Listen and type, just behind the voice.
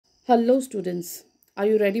Hello, students. Are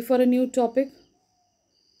you ready for a new topic?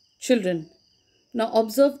 Children, now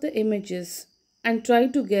observe the images and try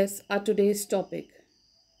to guess our today's topic.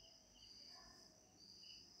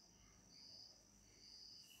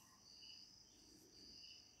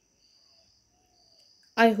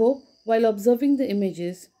 I hope while observing the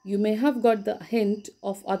images, you may have got the hint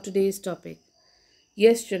of our today's topic.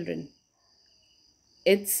 Yes, children,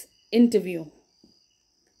 it's interview.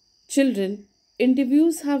 Children,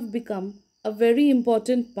 interviews have become a very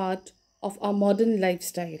important part of our modern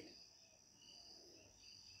lifestyle.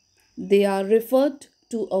 They are referred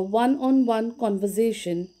to a one on one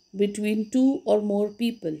conversation between two or more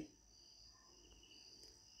people.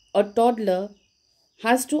 A toddler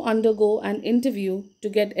has to undergo an interview to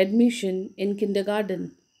get admission in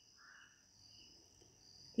kindergarten.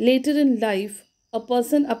 Later in life, a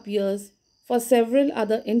person appears for several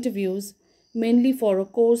other interviews, mainly for a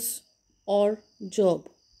course or job.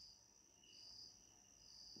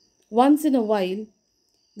 Once in a while,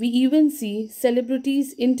 we even see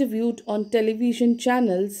celebrities interviewed on television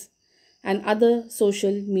channels and other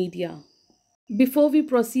social media. Before we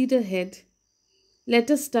proceed ahead, let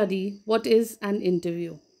us study what is an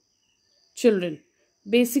interview. Children,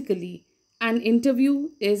 basically, an interview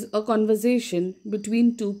is a conversation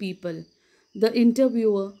between two people, the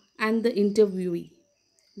interviewer and the interviewee,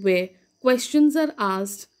 where questions are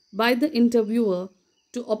asked by the interviewer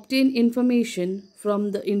to obtain information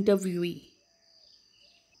from the interviewee.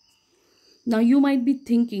 Now, you might be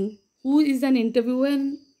thinking, who is an interviewer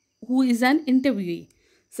and who is an interviewee?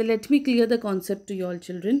 So, let me clear the concept to you all,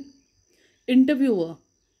 children. Interviewer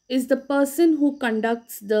is the person who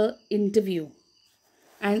conducts the interview.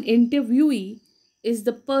 An interviewee is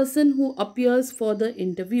the person who appears for the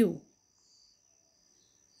interview.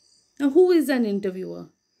 Now, who is an interviewer?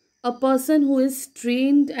 A person who is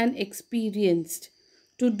trained and experienced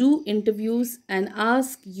to do interviews and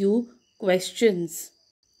ask you questions.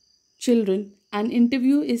 Children, an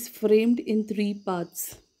interview is framed in three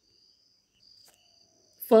parts.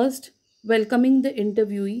 First, welcoming the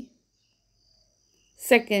interviewee.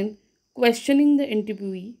 Second, questioning the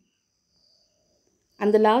interviewee.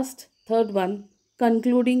 And the last, third one,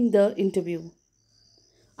 concluding the interview.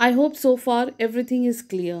 I hope so far everything is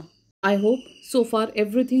clear. I hope so far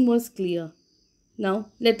everything was clear. Now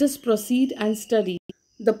let us proceed and study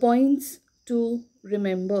the points to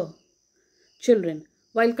remember. Children,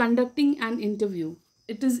 while conducting an interview,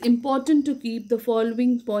 it is important to keep the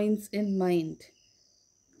following points in mind.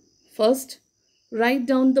 First, write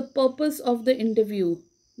down the purpose of the interview,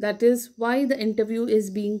 that is, why the interview is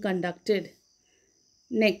being conducted.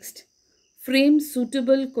 Next, frame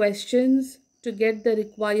suitable questions to get the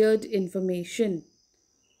required information.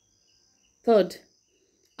 Third,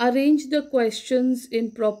 arrange the questions in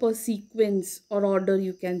proper sequence or order,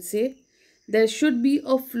 you can say. There should be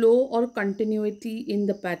a flow or continuity in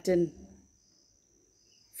the pattern.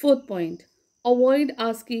 Fourth point, avoid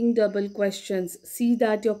asking double questions. See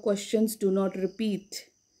that your questions do not repeat.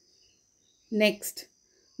 Next,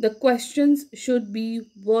 the questions should be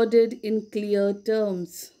worded in clear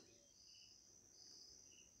terms.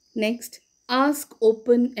 Next, ask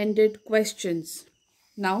open-ended questions.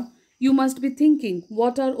 Now, you must be thinking,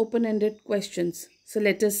 what are open-ended questions? So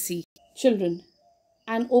let us see. Children,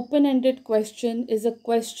 an open-ended question is a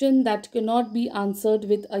question that cannot be answered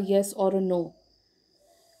with a yes or a no.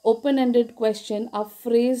 Open-ended questions are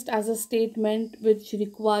phrased as a statement which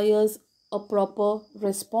requires a proper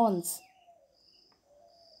response.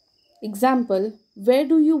 Example, where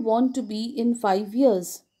do you want to be in 5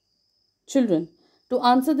 years? Children, to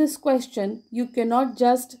answer this question, you cannot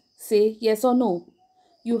just say yes or no.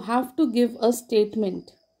 You have to give a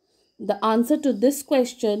statement. The answer to this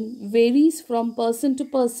question varies from person to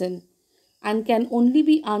person and can only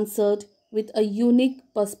be answered with a unique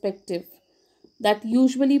perspective that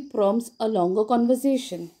usually prompts a longer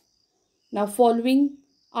conversation. Now, following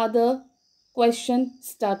are the question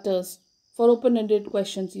starters. For open-ended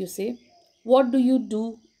questions, you say, what do you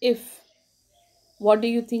do if? What do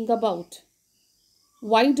you think about?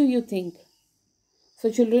 Why do you think?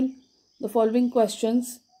 So, children, the following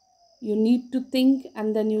questions you need to think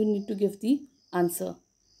and then you need to give the answer.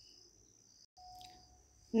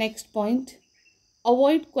 Next point,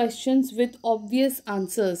 avoid questions with obvious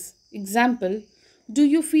answers. Example, do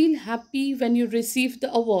you feel happy when you receive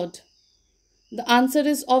the award? The answer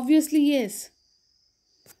is obviously yes.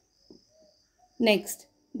 Next,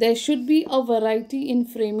 there should be a variety in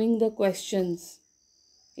framing the questions.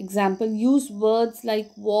 Example, use words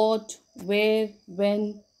like what, where,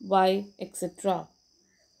 when, why, etc.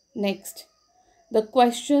 Next, the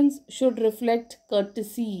questions should reflect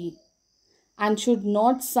courtesy and should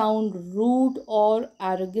not sound rude or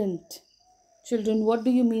arrogant. Children, what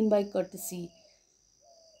do you mean by courtesy?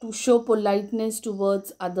 To show politeness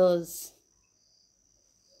towards others.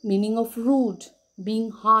 Meaning of rude,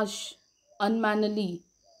 being harsh, unmannerly,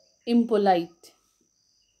 impolite.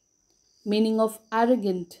 Meaning of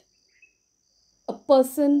arrogant, a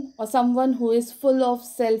person or someone who is full of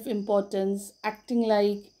self importance, acting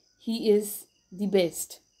like he is the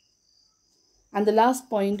best. And the last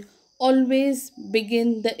point, always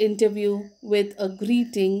begin the interview with a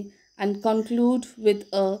greeting and conclude with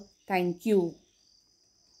a thank you.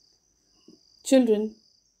 Children,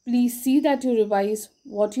 please see that you revise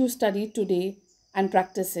what you studied today and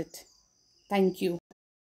practice it. Thank you.